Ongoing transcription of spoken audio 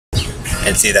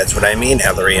And see, that's what I mean.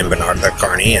 Ellery and Bernard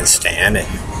Carney and Stan and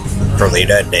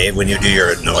Perlita and Dave, when you do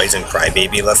your noise and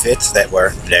crybaby fits that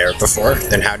were there before,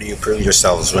 then how do you prove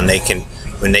yourselves when they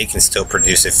can still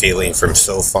produce a feeling from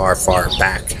so far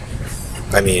back?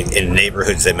 I mean, in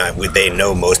neighborhoods they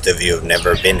know most of you have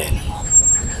never been in,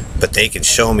 but they can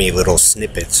show me little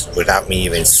snippets without me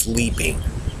even sleeping.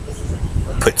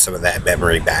 Put some of that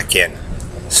memory back in.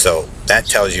 So that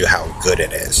tells you how good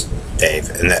it is, Dave,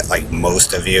 and that like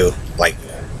most of you, like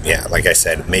I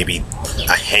said, maybe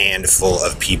a handful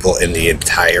of people in the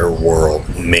entire world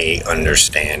may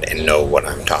understand and know what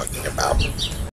I'm talking about.